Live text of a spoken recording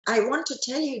I want to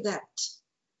tell you that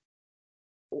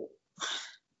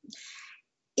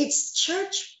it's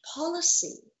church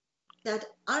policy that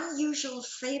unusual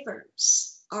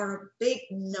favors are a big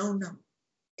no-no.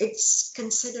 It's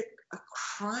considered a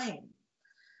crime.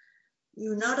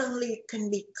 You not only can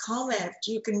be commented,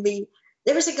 you can be,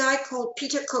 there was a guy called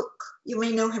Peter Cook. You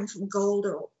may know him from Gold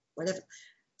or whatever.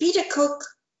 Peter Cook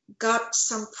got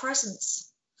some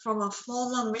presents from a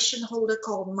former mission holder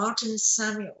called Martin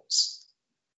Samuels.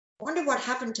 I wonder what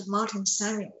happened to Martin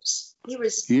Samuels. He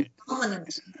was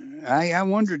prominent. I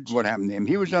wondered what happened to him.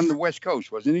 He was on the West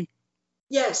Coast, wasn't he?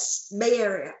 Yes, Bay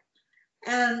Area.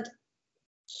 And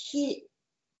he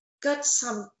got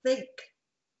some big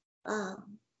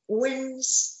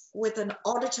wins with an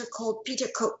auditor called Peter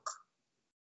Cook,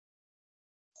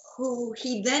 who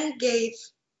he then gave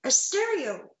a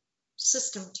stereo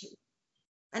system to.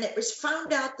 And it was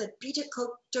found out that Peter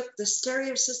Cook took the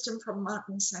stereo system from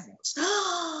Martin Samuels.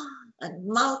 And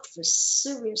Mount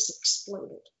Vesuvius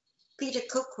exploded. Peter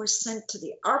Cook was sent to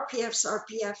the RPF's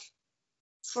RPF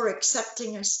for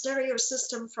accepting a stereo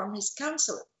system from his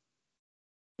counselor.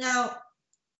 Now,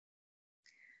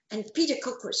 and Peter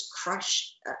Cook was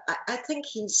crushed. I think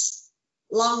he's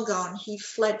long gone. He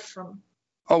fled from...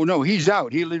 Oh, no, he's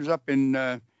out. He lives up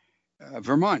in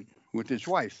Vermont with his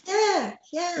wife. Yeah.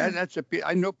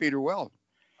 I know Peter well.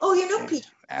 Oh, you know Peter?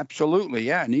 Absolutely,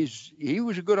 yeah. And he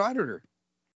was a good auditor.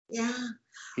 Yeah.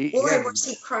 Was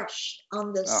he crushed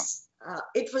on this? Oh.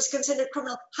 It was considered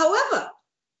criminal. However,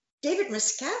 David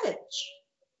Miscavige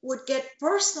would get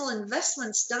personal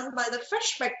investments done by the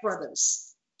Freshbeck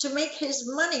brothers to make his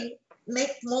money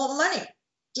make more money.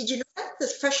 Did you know that?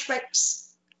 The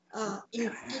Freshbecks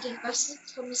did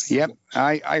investments for Miscavige? Yep,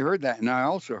 I heard that. And I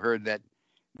also heard that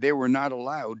they were not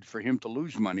allowed for him to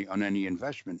lose money on any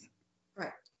investment.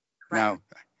 Right. Now,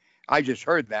 I just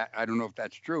heard that. I don't know if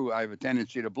that's true. I have a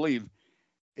tendency to believe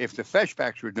if the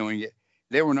Freshbacks were doing it,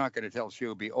 they were not going to tell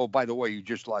COB, oh, by the way, you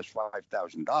just lost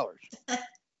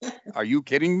 $5,000. Are you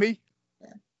kidding me?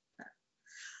 Yeah.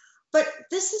 But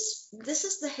this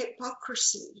is the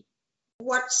hypocrisy.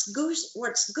 What's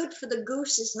good for the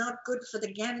goose is not good for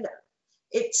the gander.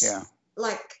 It's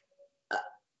like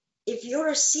if you're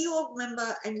a Sea Org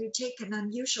member and you take an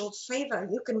unusual favor,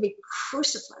 you can be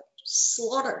crucified,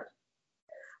 slaughtered.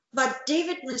 But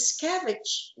David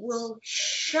Miscavige will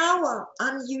shower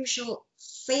unusual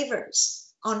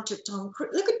favors onto Tom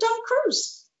Cruise. Look at Tom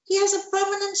Cruise. He has a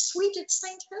permanent suite at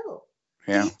St. Hill.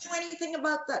 Yeah. Do you know anything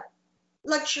about that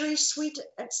luxury suite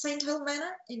at St. Hill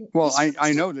Manor? Well,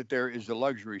 I know that there is a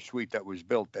luxury suite that was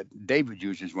built that David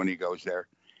uses when he goes there.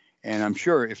 And I'm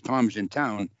sure if Tom's in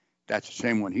town, that's the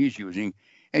same one he's using.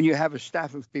 And you have a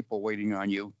staff of people waiting on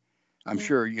you. I'm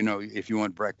sure, if you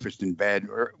want breakfast in bed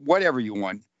or whatever you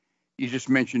want, you just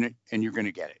mention it and you're going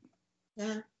to get it.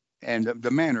 Yeah. And the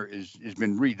manor has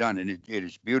been redone and it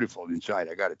is beautiful inside,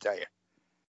 I got to tell you.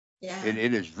 Yeah.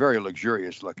 It is very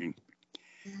luxurious looking.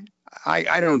 Yeah.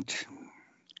 I don't,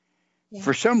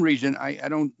 for some reason, I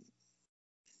don't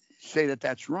say that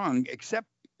that's wrong, except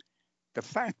the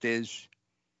fact is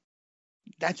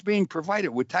that's being provided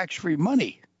with tax-free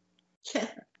money. Yeah.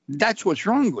 That's what's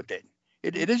wrong with it.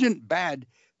 It isn't bad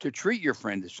to treat your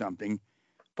friend to something,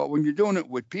 but when you're doing it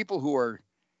with people who are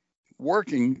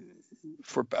working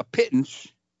for a pittance,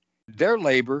 their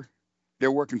labor,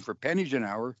 they're working for pennies an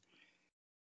hour.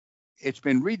 It's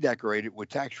been redecorated with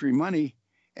tax-free money,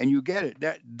 and you get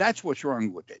it. That's what's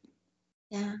wrong with it.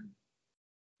 Yeah.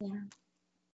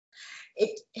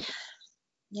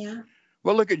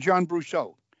 Well, look at John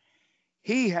Brousseau.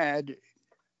 He had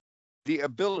the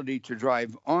ability to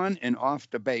drive on and off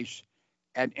the base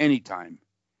at any time.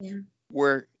 Yeah.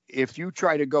 Where if you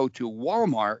try to go to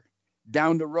Walmart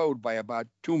down the road by about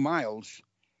 2 miles,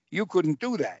 you couldn't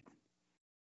do that.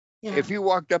 Yeah. If you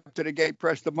walked up to the gate,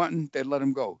 pressed the button, they'd let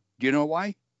him go. Do you know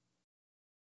why?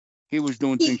 He was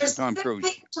doing things for Tom Cruise.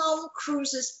 Tom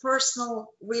Cruise's personal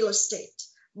real estate,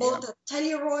 both at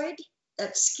Telluride,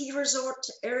 that ski resort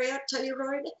area,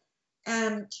 Telluride,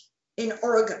 and in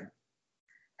Oregon.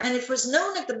 And it was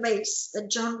known at the base that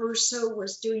John Brousseau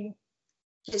was doing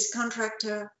his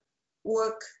contractor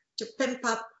work to pimp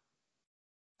up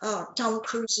Tom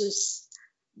Cruise's.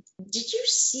 Did you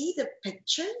see the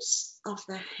pictures of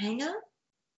the hangar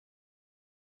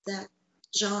that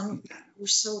John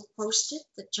Brousseau posted,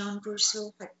 that John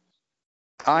Brousseau had?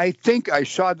 I think I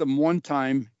saw them one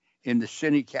time in the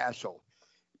City Castle,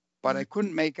 but I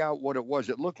couldn't make out what it was.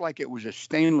 It looked like it was a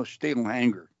stainless steel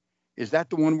hangar. Is that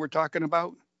the one we're talking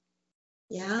about?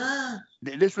 Yeah.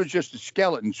 This was just a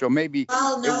skeleton, so maybe.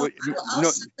 Well, no, I'll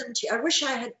send them to you. I wish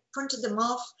I had printed them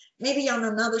off. Maybe on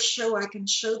another show I can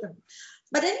show them.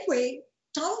 But anyway,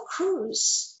 Tom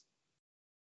Cruise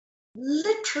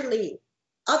literally,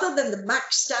 other than the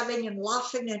backstabbing and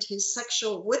laughing at his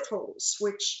sexual withdrawals,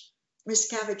 which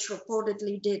Miscavige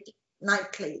reportedly did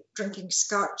nightly, drinking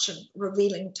scotch and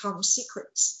revealing Tom's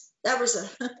secrets. That was a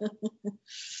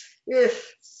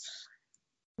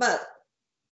but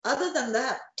other than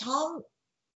that, Tom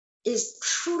is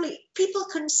truly, people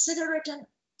consider it an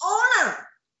honor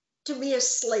to be a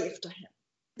slave to him.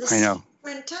 I know.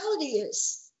 Mentality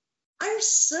is, I'm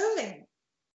serving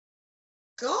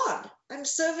God. I'm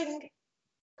serving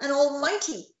an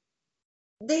almighty.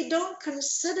 They don't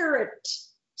consider it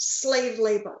slave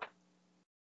labor.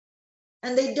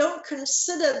 And they don't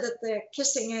consider that they're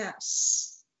kissing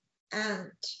ass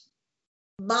and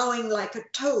bowing like a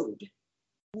toad.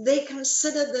 They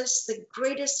consider this the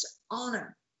greatest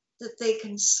honor that they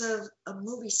can serve a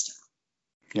movie star.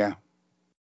 Yeah.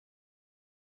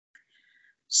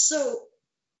 So,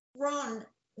 Ron,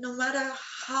 no matter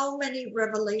how many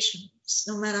revelations,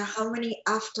 no matter how many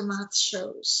aftermath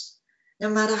shows, no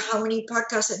matter how many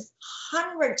podcasts and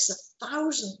hundreds of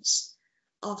thousands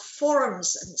of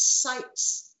forums and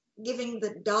sites giving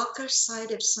the darker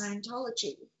side of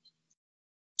Scientology,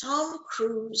 Tom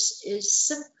Cruise is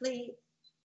simply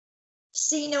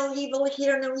see no evil,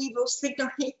 hear no evil, speak no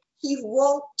evil. He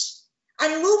won't.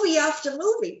 And movie after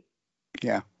movie.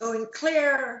 Yeah. Going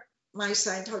clear, my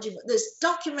Scientology. There's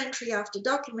documentary after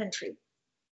documentary.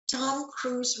 Tom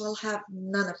Cruise will have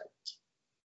none of it.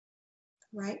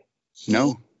 Right?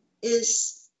 No. He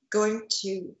is going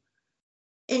to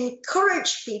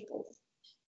encourage people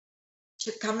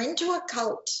to come into a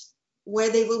cult where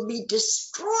they will be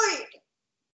destroyed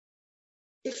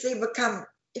if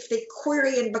they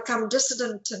query and become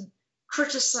dissident and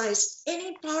criticize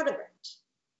any part of it.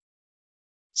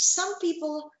 Some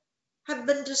people have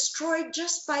been destroyed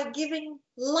just by giving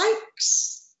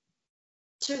likes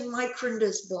to Mike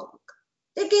Rinder's blog.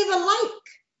 They gave a like,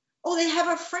 or they have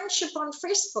a friendship on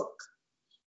Facebook,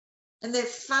 and their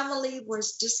family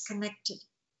was disconnected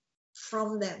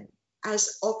from them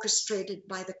as orchestrated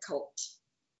by the cult.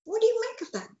 What do you make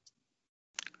of that?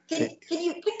 Can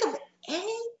you think of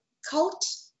any cult,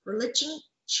 religion,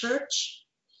 church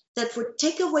that would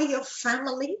take away your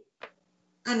family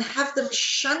and have them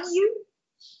shun you?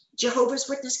 Jehovah's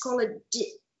Witnesses call it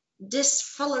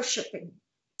disfellowshipping.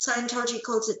 Scientology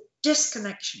calls it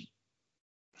disconnection.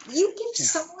 You give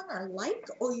someone a like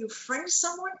or you friend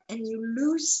someone and you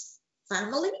lose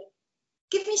family?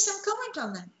 Give me some comment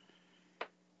on that.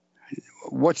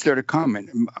 What's there to comment?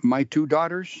 My two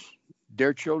daughters,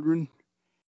 their children,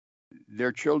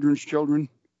 their children's children,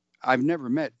 I've never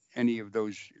met any of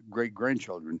those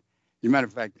great-grandchildren. As a matter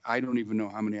of fact, I don't even know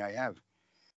how many I have.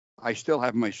 I still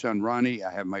have my son, Ronnie.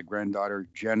 I have my granddaughter,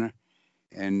 Jenna,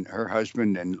 and her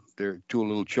husband, and their two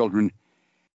little children.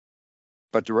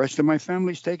 But the rest of my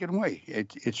family's taken away.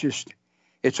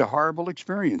 It's a horrible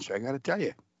experience, I got to tell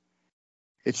you.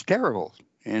 It's terrible.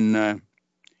 And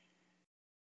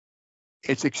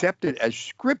it's accepted as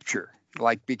scripture,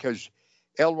 like because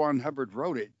L. Ron Hubbard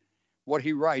wrote it. What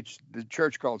he writes, the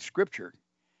church called scripture.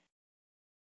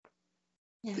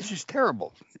 Yeah. This is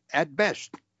terrible at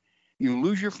best. You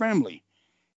lose your family.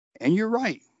 And you're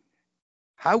right.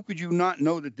 How could you not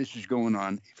know that this is going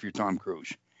on if you're Tom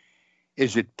Cruise?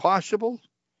 Is it possible?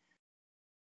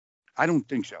 I don't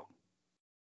think so.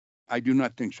 I do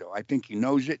not think so. I think he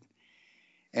knows it,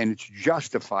 and it's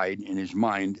justified in his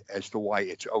mind as to why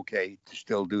it's okay to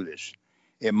still do this.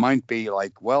 It might be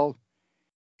like, well,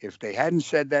 if they hadn't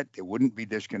said that, they wouldn't be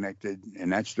disconnected,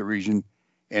 and that's the reason.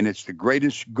 And it's the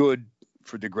greatest good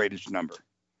for the greatest number.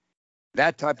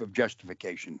 That type of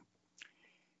justification.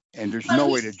 And there's no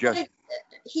way to just...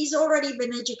 He's already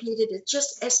been educated. It's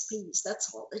just SPs,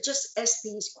 that's all. It's just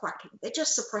SPs quacking. They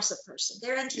just suppress a person.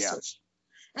 They're antisocial.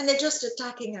 Yeah. And they're just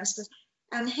attacking us.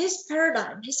 And his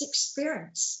paradigm, his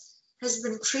experience has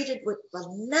been treated with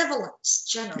benevolence,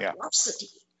 generosity,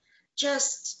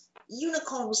 just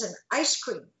unicorns and ice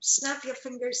cream. Snap your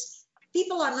fingers.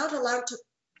 People are not allowed to,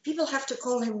 people have to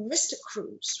call him Mr.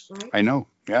 Cruise, right? I know,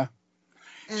 yeah.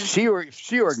 Sea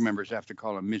Org members have to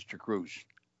call him Mr. Cruise.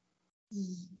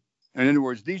 In other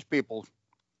words, these people,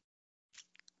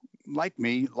 like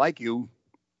me, like you,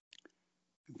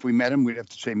 if we met him, we'd have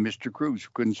to say Mr. Cruise.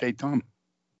 We couldn't say Tom.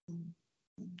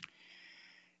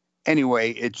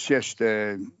 Anyway, it's just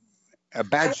a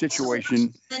bad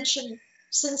situation. Mention,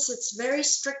 since it's very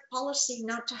strict policy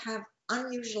not to have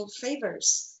unusual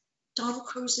favors, Tom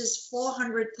Cruise's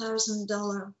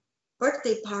 $400,000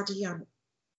 birthday party on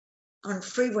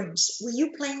Freewinds. Were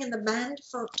you playing in the band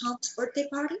for Tom's birthday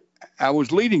party? I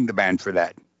was leading the band for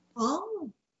that.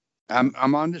 Oh.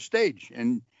 I'm on the stage,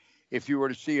 and if you were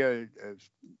to see a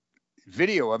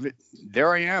video of it,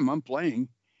 there I am. I'm playing,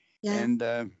 and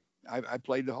I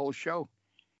played the whole show,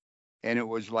 and it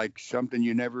was like something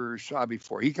you never saw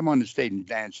before. He came on the stage and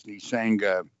danced, and he sang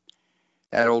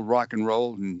that old rock and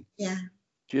roll, and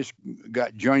just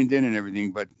got joined in and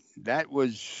everything. But that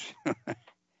was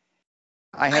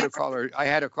I had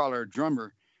to call our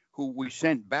drummer, who we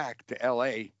sent back to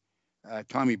L.A.,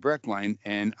 Tommy Breckline,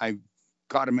 and I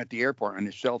caught him at the airport on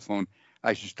his cell phone.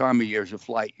 I says, Tommy, there's a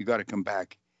flight. You got to come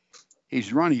back. He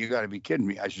says, Ronnie, you got to be kidding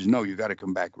me. I says, no, you got to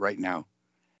come back right now.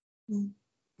 Mm.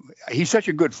 He's such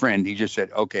a good friend. He just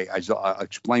said, okay, I'll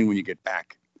explain when you get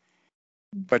back.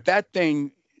 But that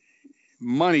thing,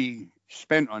 money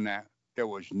spent on that, there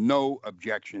was no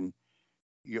objection.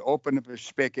 You opened up a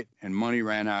spigot and money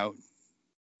ran out.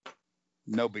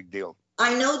 No big deal.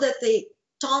 I know that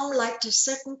Tom liked a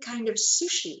certain kind of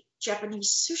sushi,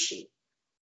 Japanese sushi.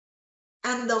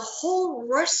 And the whole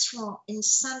restaurant in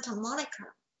Santa Monica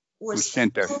was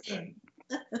sent there.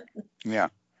 Yeah.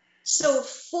 So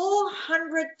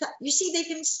 400, you see, they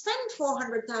can spend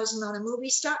 400,000 on a movie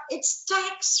star. It's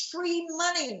tax-free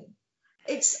money.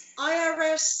 It's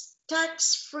IRS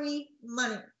tax-free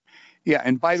money. Yeah,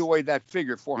 and by the way, that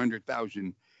figure,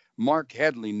 400,000, Mark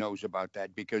Headley knows about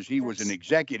that because he was an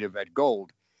executive at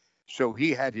Gold. So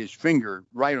he had his finger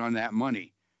right on that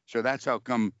money. So that's how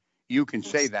come you can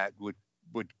say that with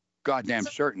goddamn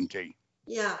certainty.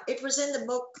 Yeah, it was in the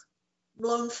book,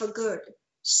 Blown for Good.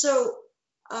 So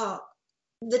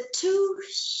the two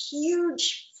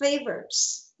huge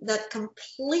favors that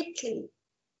completely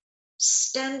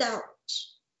stand out,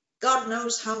 God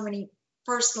knows how many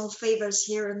personal favors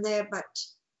here and there, but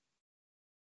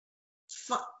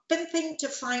pimping to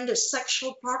find a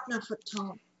sexual partner for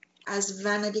Tom as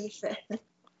Vanity Fair.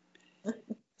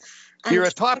 You're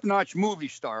a top-notch movie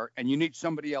star and you need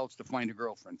somebody else to find a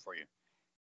girlfriend for you.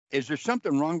 Is there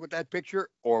something wrong with that picture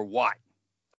or what?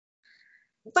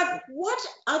 But what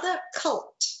other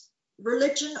cult,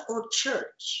 religion, or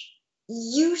church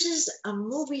uses a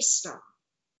movie star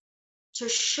to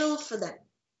shill for them?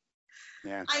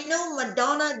 Yeah. I know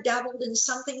Madonna dabbled in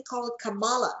something called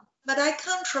Kabbalah, but I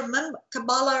can't remember.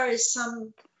 Kabbalah is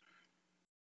some...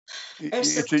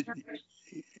 It's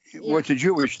a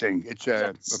Jewish thing. It's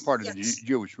a part of the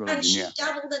Jewish religion. And she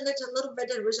dabbled in it a little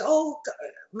bit. It was,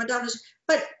 Madonna's.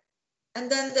 And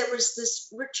then there was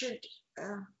this Richard...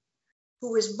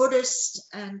 who was Buddhist,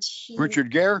 and he...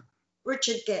 Richard Gere?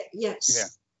 Richard Gere, yes. Yeah.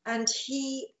 And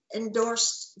he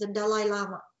endorsed the Dalai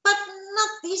Lama. But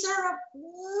these are a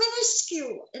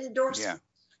minuscule endorsement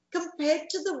compared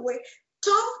to the way...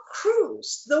 Tom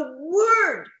Cruise, the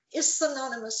word is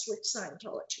synonymous with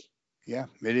Scientology. Yeah,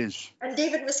 it is. And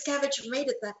David Miscavige made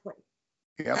it that way.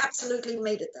 Yep. Absolutely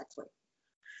made it that way.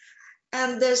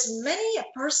 And there's many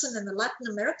a person in the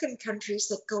Latin American countries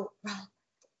that go, well,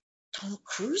 Tom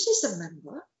Cruise is a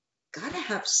member. Gotta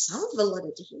have some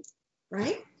validity,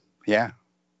 right? Yeah.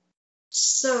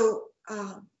 So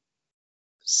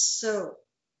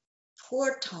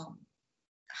poor Tom,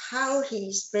 how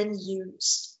he's been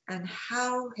used and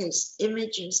how his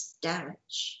image is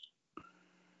damaged.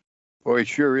 Boy, it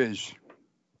sure is.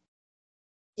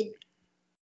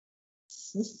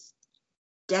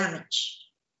 Damaged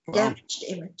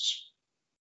image.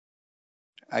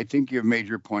 I think you've made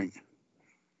your point.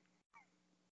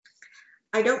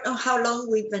 I don't know how long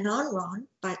we've been on, Ron,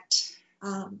 but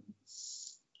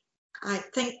I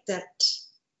think that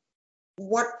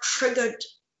what triggered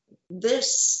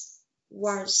this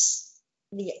was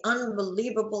the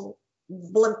unbelievable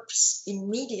blimps in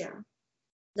media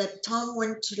that Tom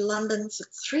went to London for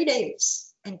 3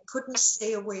 days and couldn't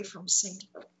stay away from St.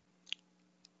 Philip.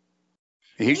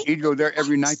 He'd go there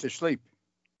every night to sleep.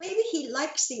 Maybe he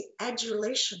likes the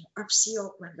adulation of Sea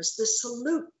Org members, the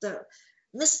salute, the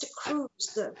Mr.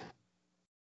 Cruz,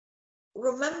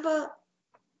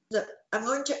 I'm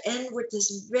going to end with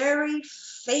this very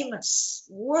famous,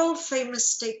 world famous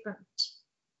statement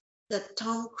that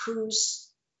Tom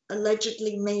Cruise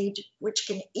allegedly made, which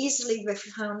can easily be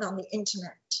found on the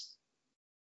internet.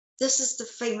 This is the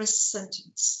famous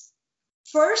sentence.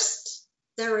 First,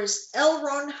 there is L.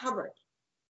 Ron Hubbard.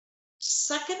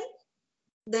 Second,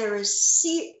 there is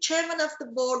Chairman of the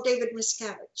Board, David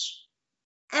Miscavige.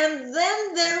 And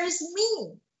then there is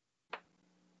me.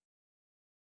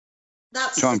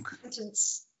 That's the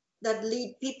sentence that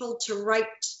lead people to write.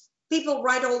 People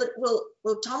write all that.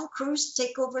 Will Tom Cruise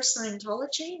take over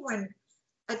Scientology when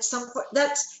at some point?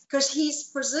 That's because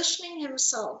he's positioning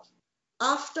himself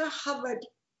after Hubbard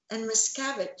and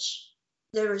Miscavige.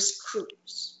 There is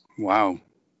Cruise. Wow.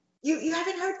 You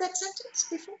haven't heard that sentence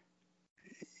before?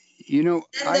 You know,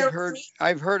 Then there was me.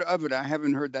 I've heard of it. I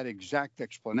haven't heard that exact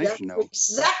explanation, That's though. the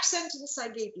exact sentence I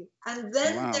gave you. And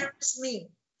then Wow. there's me.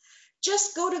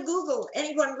 Just go to Google.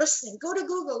 Anyone listening, go to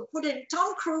Google, put in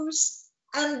Tom Cruise,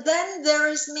 and then there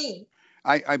is me.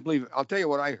 I believe, I'll tell you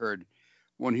what I heard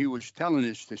when he was telling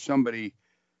this to somebody.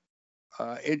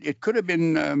 It could have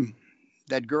been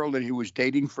that girl that he was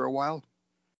dating for a while.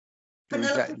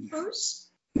 Penelope Cruz?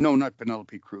 No, not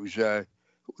Penelope Cruz.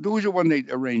 Who was the one they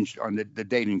arranged on the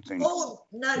dating thing? Oh,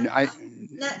 Naz.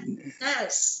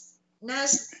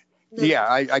 Yeah,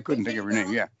 I couldn't think of her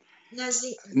name. Yeah.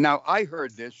 Nazi. Now, I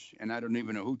heard this, and I don't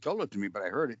even know who told it to me, but I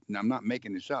heard it, and I'm not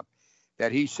making this up,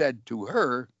 that he said to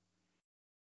her,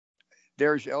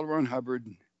 there's L. Ron Hubbard,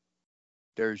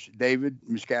 there's David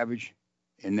Miscavige,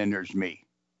 and then there's me.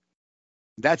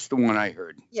 That's the one I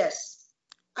heard. Yes.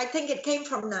 I think it came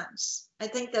from Naz. I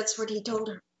think that's what he told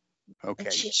her. Okay.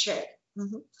 And she shared.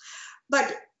 Mm-hmm.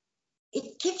 But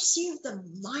it gives you the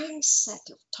mindset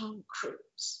of Tom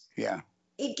Cruise. Yeah.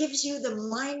 It gives you the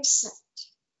mindset.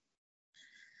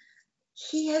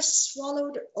 He has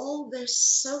swallowed all this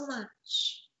so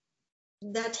much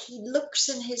that he looks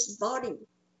in his body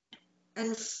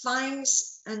and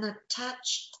finds an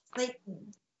attached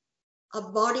Thetan, a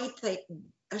body Thetan,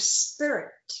 a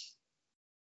spirit,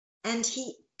 and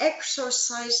he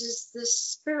exorcises the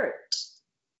spirit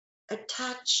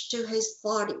attached to his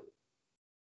body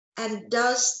and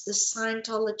does the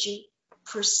Scientology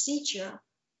procedure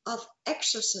of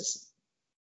exorcism.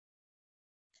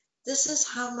 This is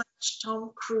how much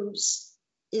Tom Cruise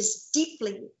is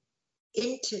deeply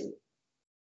into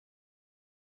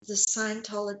the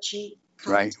Scientology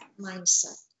right.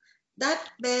 mindset. That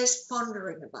bears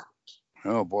pondering about.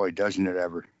 Oh boy, doesn't it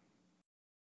ever?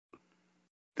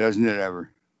 Doesn't it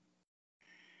ever?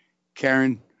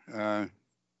 Karen,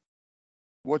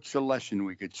 what's the lesson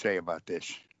we could say about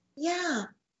this? Yeah,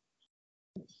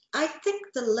 I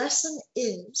think the lesson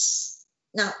is,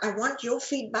 now I want your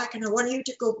feedback and I want you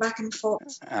to go back and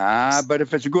forth. But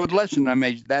if it's a good lesson,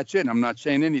 that's it. I'm not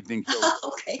saying anything. So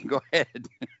okay. Go ahead.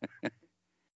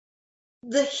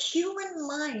 The human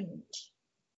mind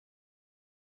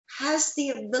has the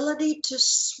ability to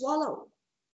swallow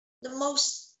the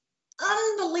most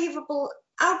unbelievable,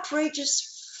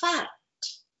 outrageous fact,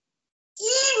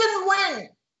 even when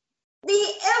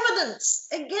the evidence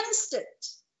against it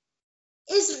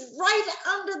is right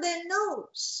under their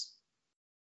nose.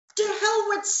 To hell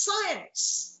with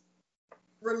science,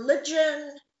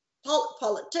 religion,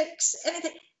 politics,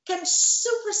 anything can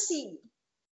supersede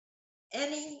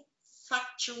any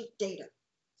factual data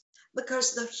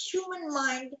because the human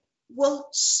mind will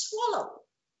swallow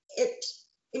it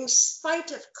in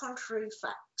spite of contrary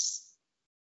facts.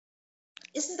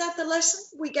 Isn't that the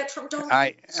lesson we get from Tom?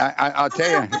 I'll tell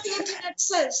you. No matter what the internet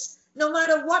says, no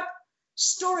matter what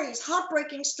stories,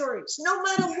 heartbreaking stories, no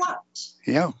matter what,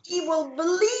 yeah, he will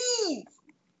believe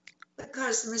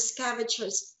because Miscavige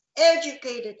has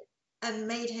educated and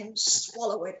made him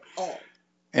swallow it all.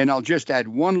 And I'll just add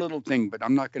one little thing, but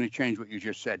I'm not going to change what you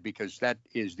just said because that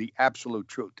is the absolute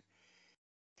truth.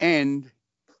 And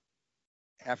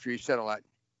after he said a lot,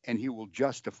 and he will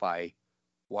justify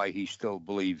why he still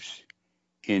believes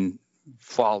in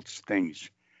false things,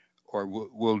 or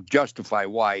will justify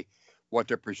why what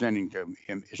they're presenting to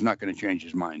him is not going to change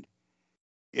his mind.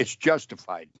 It's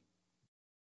justified.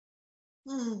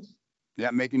 Does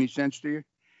that make any sense to you?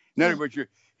 In other words,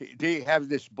 they have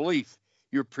this belief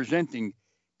you're presenting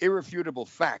irrefutable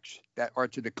facts that are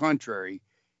to the contrary,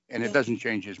 and it doesn't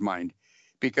change his mind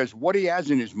because what he has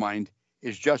in his mind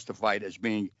is justified as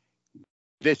being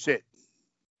this it.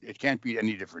 It can't be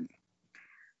any different.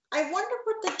 I wonder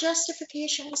what the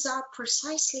justifications are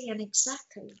precisely and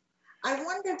exactly. I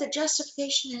wonder the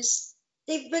justification is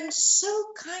they've been so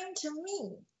kind to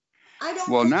me. I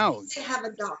don't think they have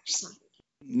a dark side.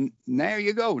 There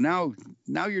you go. Now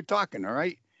you're talking, all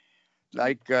right?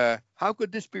 Like, how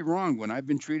could this be wrong when I've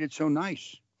been treated so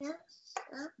nice?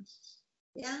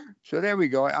 Yeah. So there we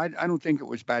go. I don't think it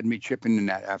was bad me chipping in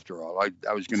that after all.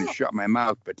 I was going to shut my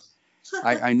mouth, but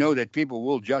I know that people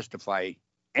will justify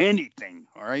anything,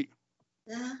 all right?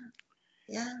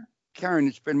 Yeah. Karen,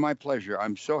 it's been my pleasure.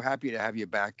 I'm so happy to have you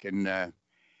back, and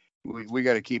we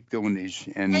got to keep doing these.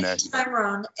 And anytime,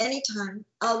 Ron, anytime.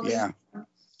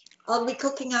 I'll be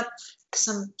cooking up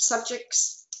some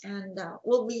subjects, and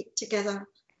we'll be together.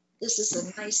 This is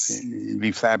a nice. It'd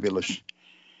be fabulous.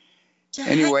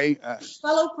 Anyway,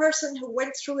 fellow person who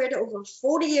went through it over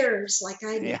 40 years, like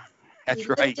I did. Yeah, that's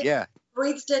right. Yeah,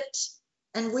 breathed it,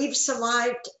 and we've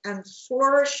survived and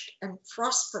flourished and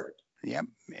prospered. Yep,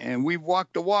 and we've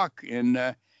walked the walk, and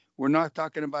we're not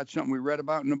talking about something we read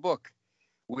about in a book.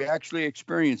 We actually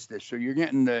experienced this. So you're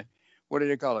getting the, what do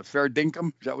they call it? Fair dinkum?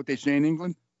 Is that what they say in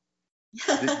England?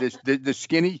 The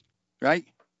skinny, right?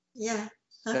 Yeah.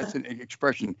 That's an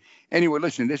expression. Anyway,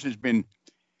 listen, this has been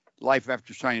Life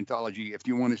After Scientology. If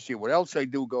you want to see what else I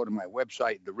do, go to my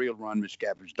website,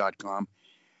 therealronmiscavige.com.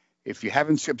 If you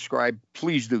haven't subscribed,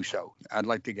 please do so. I'd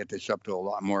like to get this up to a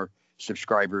lot more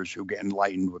subscribers who get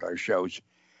enlightened with our shows.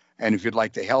 And if you'd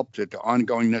like to help the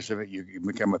ongoingness of it, you can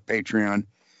become a Patreon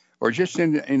or just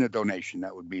send in a donation.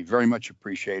 That would be very much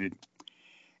appreciated.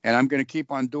 And I'm going to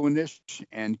keep on doing this.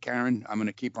 And Karen, I'm going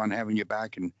to keep on having you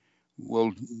back, and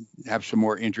we'll have some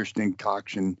more interesting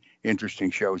talks and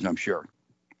interesting shows, I'm sure.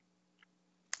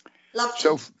 Love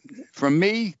so from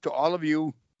me to all of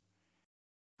you,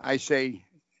 I say,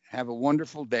 have a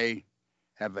wonderful day.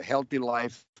 Have a healthy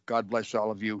life. God bless all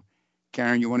of you.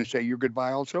 Karen, you want to say your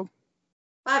goodbye also?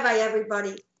 Bye-bye,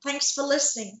 everybody. Thanks for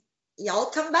listening. Y'all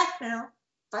come back now.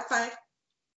 Bye-bye.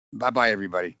 Bye-bye,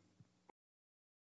 everybody.